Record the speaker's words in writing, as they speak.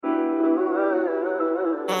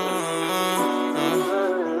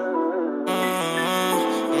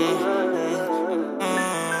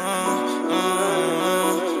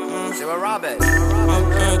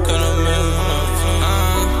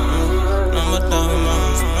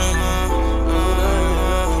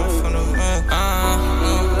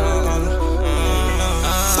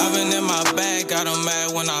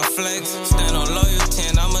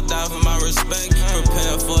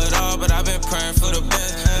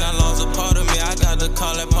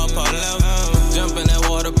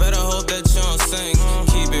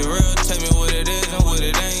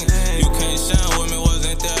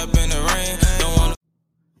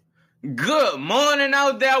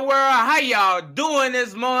out there, world? How y'all doing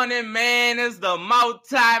this morning, man? It's the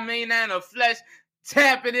multi-man and the flesh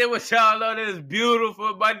tapping it with y'all on this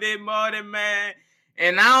beautiful Monday morning, man.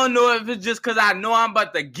 And I don't know if it's just because I know I'm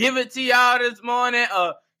about to give it to y'all this morning,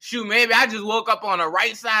 or shoot, maybe I just woke up on the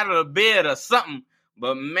right side of the bed or something.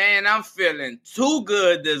 But man, I'm feeling too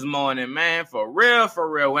good this morning, man. For real, for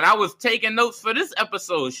real. When I was taking notes for this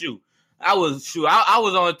episode, I was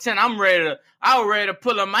on 10. I was ready to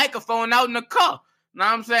pull a microphone out in the car. Know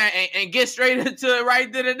what I'm saying? And get straight into it right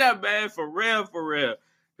then and there, man. For real, for real.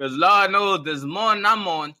 Because Lord knows this morning I'm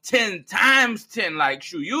on 10 times 10. Like,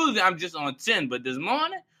 usually I'm just on 10. But this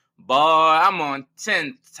morning, boy, I'm on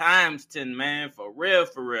 10 times 10, man. For real,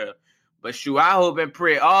 for real. But I hope and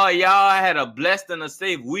pray all y'all had a blessed and a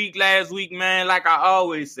safe week last week, man. Like I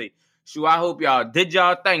always say. I hope y'all did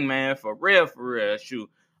y'all thing, man. For real, for real.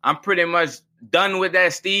 I'm pretty much done with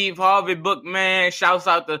that Steve Harvey book, man. Shouts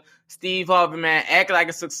out to Steve Harvey, man. Act like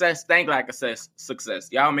a success, think like a success.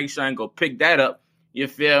 Y'all make sure and go pick that up. You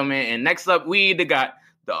feel me? And next up, we either got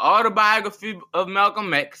the autobiography of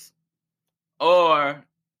Malcolm X or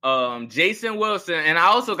Jason Wilson. And I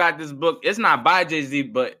also got this book. It's not by Jay-Z,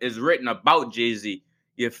 but it's written about Jay-Z.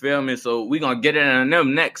 You feel me? So we going to get into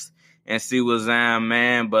them next and see what's on,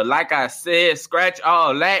 man. But like I said, scratch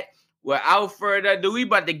all that. Without further ado, we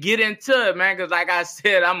about to get into it, man, because like I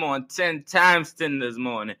said, I'm on 10 times 10 this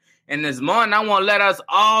morning. And this morning, I want to let us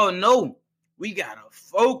all know we got to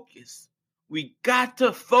focus. We got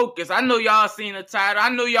to focus. I know y'all seen the title. I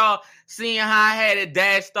know y'all seeing how I had it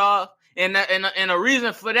dashed off. And the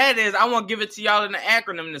reason for that is I want to give it to y'all in the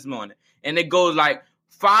acronym this morning. And it goes like,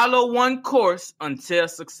 follow one course until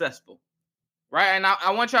successful. Right? And I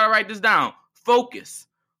want y'all to write this down. Focus.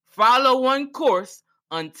 Follow one course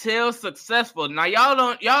until successful. Now,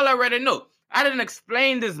 y'all already know. I didn't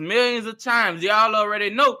explain this millions of times. Y'all already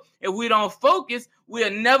know if we don't focus,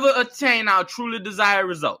 we'll never attain our truly desired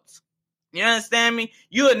results. You understand me?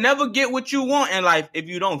 You'll never get what you want in life if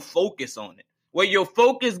you don't focus on it. Where your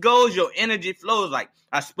focus goes, your energy flows. Like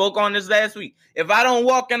I spoke on this last week. If I don't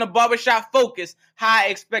walk in a barbershop focus, how I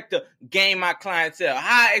expect to gain my clientele,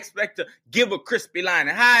 how I expect to give a crispy line,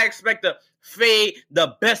 and how I expect to fade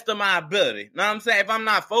the best of my ability. Know what I'm saying? If I'm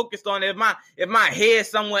not focused on it, if my head's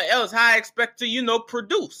somewhere else, how I expect to,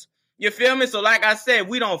 produce. You feel me? So like I said,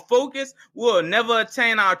 we don't focus, we'll never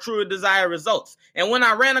attain our true desired results. And when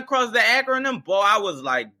I ran across the acronym, boy, I was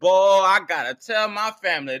like, I gotta tell my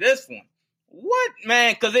family this one. What,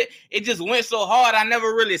 man? Because it just went so hard, I never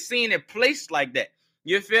really seen it placed like that.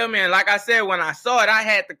 You feel me? And like I said, when I saw it, I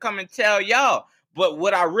had to come and tell y'all. But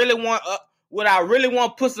what I really want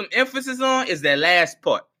to put some emphasis on is that last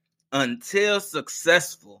part. Until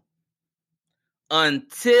successful.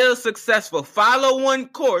 Until successful. Follow one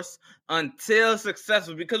course until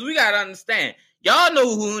successful. Because we gotta understand. Y'all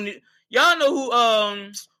know who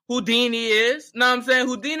Houdini is. Know what I'm saying?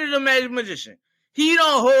 Houdini the magic magician. He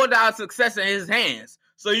don't hold our success in his hands.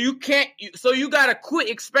 So you gotta quit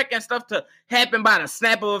expecting stuff to happen by the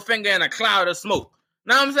snap of a finger in a cloud of smoke.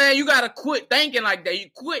 Know what I'm saying? You gotta quit thinking like that. You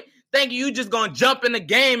quit thinking you just gonna jump in the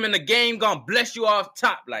game and the game gonna bless you off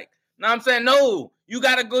top. Like, know what I'm saying? No, you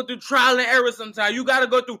gotta go through trial and error sometimes. You gotta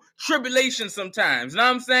go through tribulation sometimes. Know what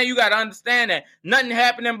I'm saying? You gotta understand that nothing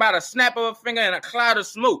happening by the snap of a finger in a cloud of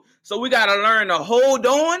smoke. So we gotta learn to hold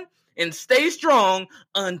on and stay strong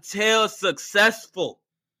until successful.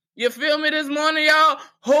 You feel me this morning, y'all?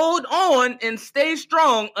 Hold on and stay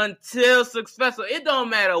strong until successful. It don't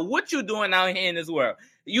matter what you're doing out here in this world.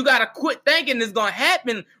 You got to quit thinking it's going to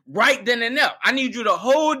happen right then and there. I need you to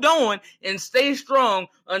hold on and stay strong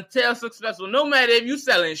until successful. No matter if you're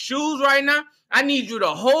selling shoes right now, I need you to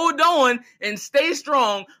hold on and stay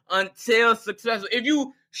strong until successful. If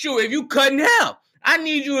you cutting hair, I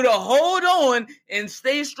need you to hold on and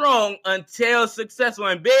stay strong until successful.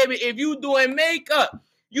 And baby, if you doing makeup,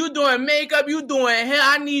 you doing hair,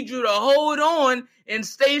 I need you to hold on and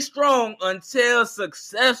stay strong until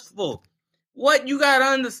successful. What? You got to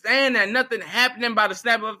understand that nothing happening by the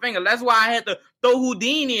snap of a finger. That's why I had to throw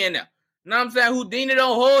Houdini in there. You know what I'm saying? Houdini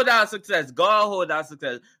don't hold our success. God hold our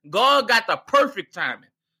success. God got the perfect timing.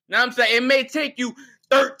 You know what I'm saying? It may take you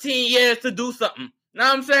 13 years to do something. You know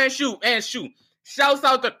what I'm saying? Shoot. Shouts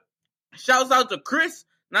out to Chris.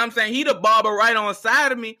 You know what I'm saying? He the barber right on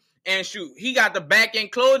side of me. And he got the back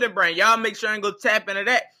end clothing brand. Y'all make sure and go tap into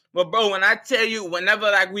that. But bro, when I tell you, whenever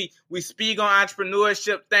like we speak on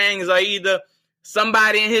entrepreneurship things, or either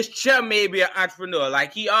somebody in his chair may be an entrepreneur,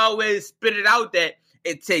 like he always spit it out that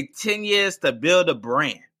it takes 10 years to build a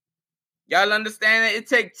brand. Y'all understand that? It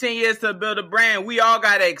takes 10 years to build a brand. We all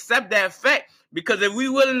got to accept that fact, because if we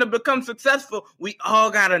willing to become successful, we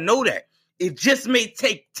all got to know that. it just may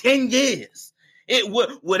take 10 years.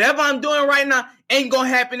 Whatever I'm doing right now ain't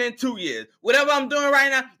going to happen in 2 years. Whatever I'm doing right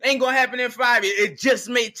now ain't going to happen in 5 years. It just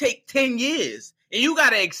may take 10 years. And you got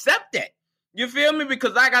to accept that. You feel me?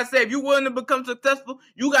 Because like I said, if you're willing to become successful,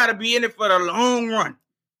 you got to be in it for the long run.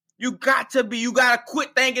 You got to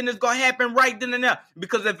quit thinking it's going to happen right then and there.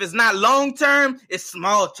 Because if it's not long term, it's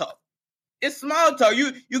small talk. It's small talk.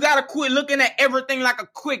 You got to quit looking at everything like a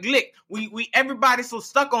quick lick. Everybody's so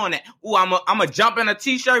stuck on that. Ooh, I'm a jump in a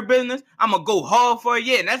t-shirt business. I'm going to go hard for a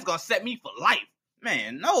year, and that's going to set me for life.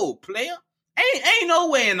 Man, no, player. Ain't no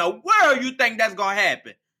way in the world you think that's going to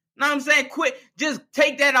happen. Know what I'm saying? Quit. Just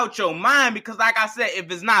take that out your mind because, like I said,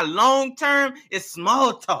 if it's not long term, it's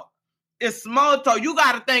small talk. It's small talk. You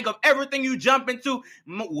got to think of everything you jump into,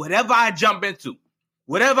 whatever I jump into,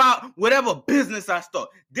 whatever business I start,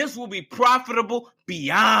 this will be profitable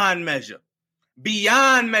beyond measure.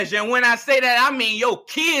 Beyond measure. And when I say that, I mean your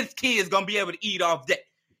kids going to be able to eat off that.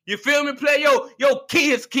 You feel me, play? Yo,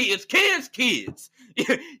 kids.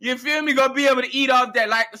 You feel me? Gonna be able to eat off that.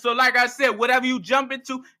 Like I said, whatever you jump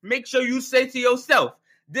into, make sure you say to yourself,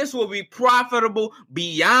 this will be profitable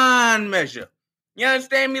beyond measure. You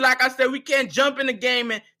understand me? Like I said, we can't jump in the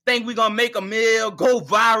game and think we're gonna make a meal, go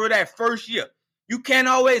viral that first year. You can't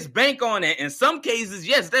always bank on it. In some cases,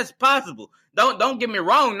 yes, that's possible. Don't get me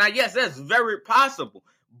wrong. Now, yes, that's very possible.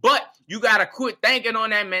 But you gotta quit thinking on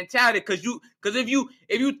that mentality, because if you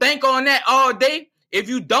think on that all day, if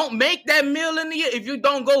you don't make that meal in the year, if you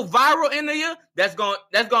don't go viral in the year, that's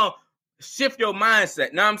gonna shift your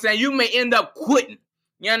mindset. Know what I'm saying? You may end up quitting.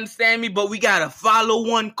 You understand me? But we gotta follow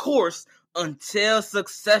one course until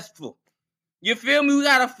successful. You feel me? We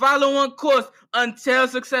gotta follow one course until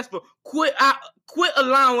successful. Quit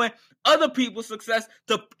allowing other people's success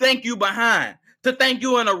to think you behind, to think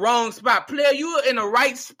you in the wrong spot. Player, you are in the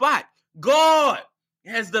right spot. God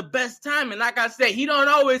has the best timing. Like I said, he don't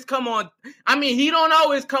always come when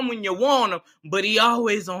you want him, but he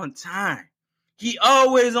always on time. He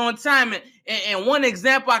always on time. And one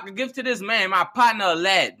example I could give to this, man, my partner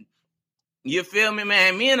Aladdin. You feel me,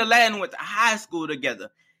 man? Me and Aladdin went to high school together.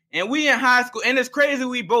 And we in high school, and it's crazy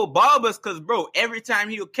we both barbers, because, bro, every time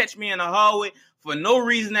he'll catch me in the hallway, for no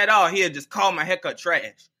reason at all, he'll just call my haircut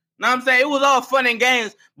trash. Know what I'm saying? It was all fun and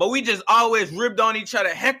games, but we just always ripped on each other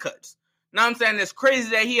haircuts. Know what I'm saying? It's crazy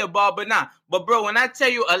that he a barber now. But, bro, when I tell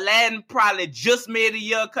you Aladdin probably just made a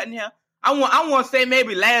year cutting hair, I want to say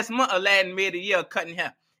maybe last month Aladdin made a year cutting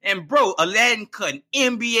hair. And, bro, Aladdin cutting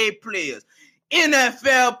NBA players,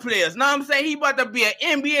 NFL players. Know what I'm saying? He about to be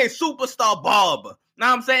an NBA superstar barber. Know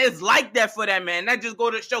what I'm saying? It's like that for that man. That just go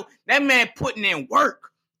to show that man putting in work.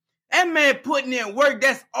 That man putting in work.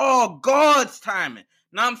 That's all God's timing.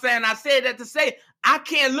 Know what I'm saying? I said that to say I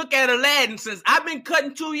can't look at Aladdin since I've been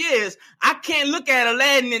cutting 2 years. I can't look at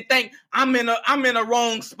Aladdin and think I'm in a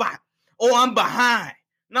wrong spot or I'm behind.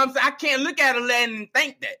 Know what I'm saying? I can't look at Aladdin and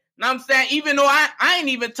think that. Know what I'm saying? Even though I ain't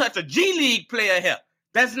even touch a G League player here.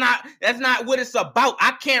 That's not what it's about.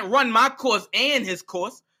 I can't run my course and his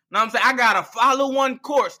course. Know what I'm saying? I gotta follow one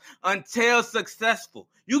course until successful.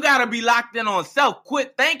 You gotta be locked in on self.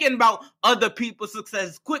 Quit thinking about other people's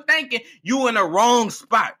success. Quit thinking you in the wrong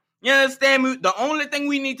spot. You understand me? The only thing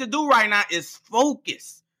we need to do right now is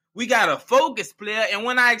focus. We gotta focus, player. And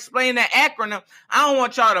when I explain that acronym, I don't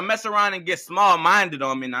want y'all to mess around and get small-minded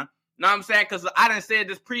on me now. Know what I'm saying? Because I done said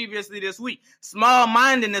this previously this week.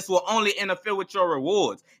 Small-mindedness will only interfere with your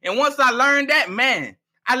rewards. And once I learned that, man,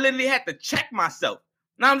 I literally had to check myself.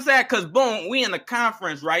 Know what I'm saying? Because, boom, we in the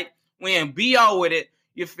conference, right? We in BO with it.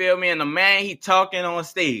 You feel me? And the man, he talking on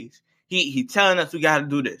stage. He telling us we got to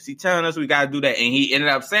do this. He telling us we got to do that. And he ended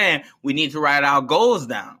up saying we need to write our goals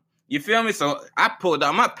down. You feel me? So I pulled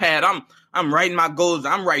out my pad. I'm writing my goals.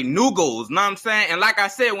 I'm writing new goals. Know what I'm saying? And like I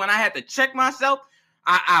said, when I had to check myself,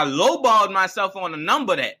 I lowballed myself on a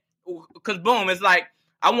number that. Because, boom, it's like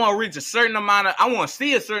I want to reach I want to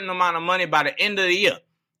see a certain amount of money by the end of the year.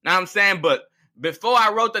 Know what I'm saying? But before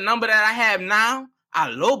I wrote the number that I have now, I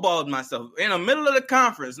lowballed myself in the middle of the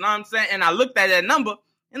conference. Know what I'm saying? And I looked at that number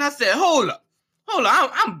and I said, hold up.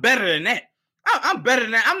 I'm better than that. I'm better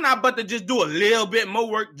than that. I'm not about to just do a little bit more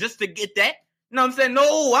work just to get that. You know what I'm saying?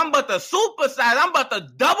 No, I'm about to supersize. I'm about to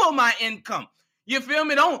double my income. You feel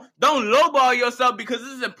me? Don't lowball yourself, because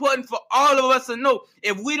this is important for all of us to know.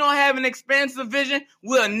 If we don't have an expansive vision,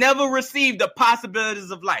 we'll never receive the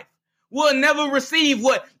possibilities of life. We'll never receive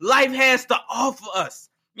what life has to offer us.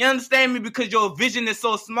 You understand me? Because your vision is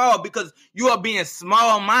so small, because you are being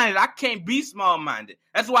small-minded. I can't be small-minded.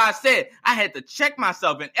 That's why I said I had to check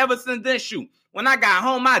myself. And ever since then, when I got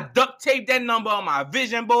home, I duct taped that number on my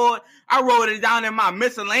vision board. I wrote it down in my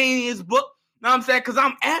miscellaneous book. Know what I'm saying? Because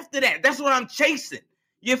I'm after that. That's what I'm chasing.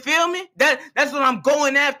 You feel me? That's what I'm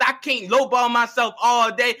going after. I can't lowball myself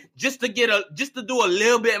all day just to do a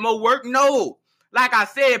little bit more work. No. Like I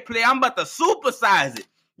said, player, I'm about to supersize it.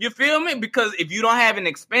 You feel me? Because if you don't have an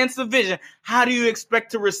expansive vision, how do you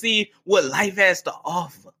expect to receive what life has to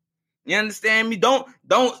offer? You understand me? Don't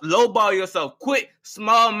lowball yourself. Quit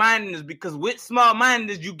small-mindedness, because with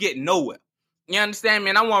small-mindedness, you get nowhere. You understand me?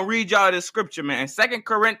 And I want to read y'all this scripture, man. 2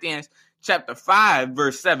 Corinthians chapter 5,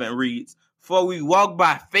 verse 7 reads, "For we walk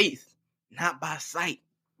by faith, not by sight."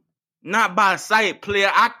 Not by sight,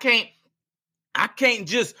 player. I can't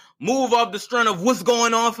just move off the strength of what's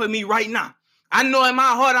going on for me right now. I know in my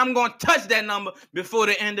heart I'm going to touch that number before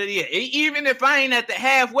the end of the year. Even if I ain't at the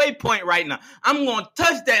halfway point right now, I'm going to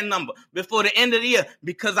touch that number before the end of the year,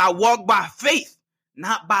 because I walk by faith,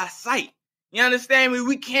 not by sight. You understand me?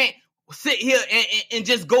 We can't sit here and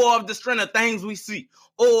just go off the strength of things we see.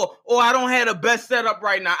 Or I don't have the best setup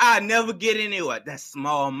right now. I never get anywhere. That's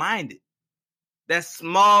small-minded. That's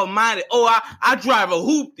small-minded. Oh, I drive a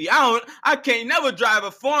hoopty. I can't never drive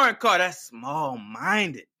a foreign car. That's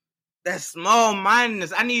small-minded. That's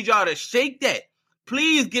small-mindedness. I need y'all to shake that.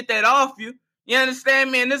 Please get that off you. You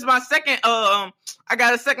understand me? And this is my second, I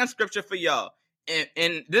got a second scripture for y'all.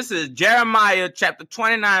 And this is Jeremiah chapter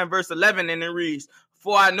 29, verse 11, and it reads,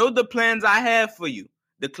 "For I know the plans I have for you,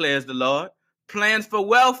 declares the Lord, plans for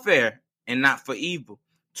welfare and not for evil,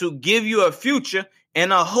 to give you a future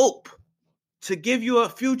and a hope." To give you a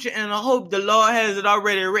future and a hope. The Lord has it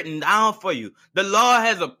already written down for you. The Lord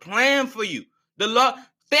has a plan for you. The Lord,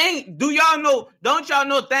 don't y'all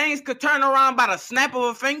know things could turn around by the snap of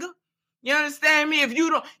a finger? You understand me? If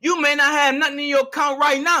you may not have nothing in your account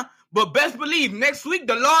right now, but best believe next week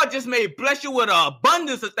the Lord just may bless you with an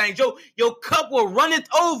abundance of things. Your cup will run it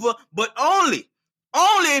over, but only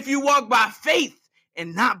if you walk by faith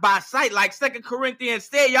and not by sight. Like 2 Corinthians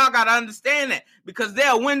said, y'all got to understand that, because there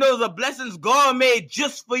are windows of blessings God made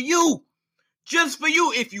just for you. Just for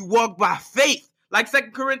you if you walk by faith. Like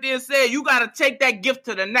 2 Corinthians said, you got to take that gift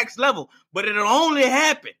to the next level. But it'll only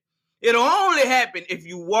happen. It'll only happen if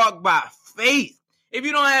you walk by faith. If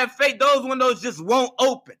you don't have faith, those windows just won't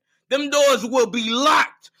open. Them doors will be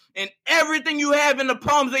locked. And everything you have in the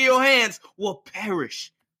palms of your hands will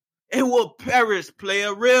perish. It will perish,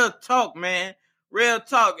 player. Real talk, man. Real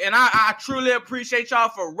talk. And I truly appreciate y'all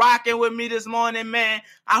for rocking with me this morning, man.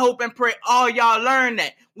 I hope and pray all y'all learn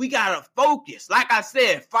that. We got to focus. Like I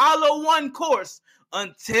said, follow one course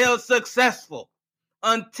until successful.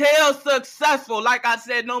 Until successful. Like I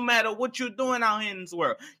said, no matter what you're doing out here in this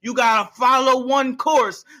world, you got to follow one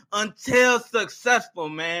course until successful,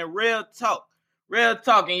 man. Real talk. Real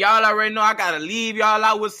talk. And y'all already know I got to leave y'all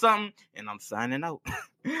out with something. And I'm signing out.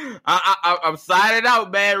 I'm signing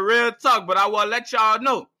out, man. Real talk. But I want to let y'all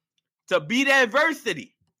know, to beat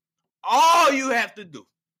adversity, all you have to do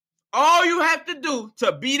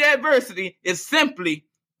to beat adversity is simply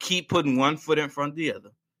keep putting one foot in front of the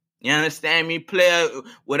other. You understand me, player?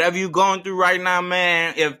 Whatever you're going through right now,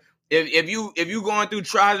 man, if you going through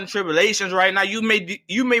trials and tribulations right now, you may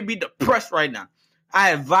be depressed right now.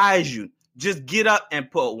 I advise you, just get up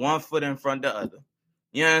and put one foot in front of the other.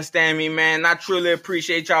 You understand me, man? I truly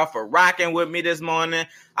appreciate y'all for rocking with me this morning.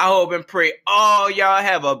 I hope and pray all y'all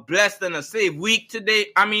have a blessed and a safe week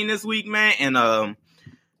this week, man. And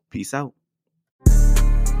peace out.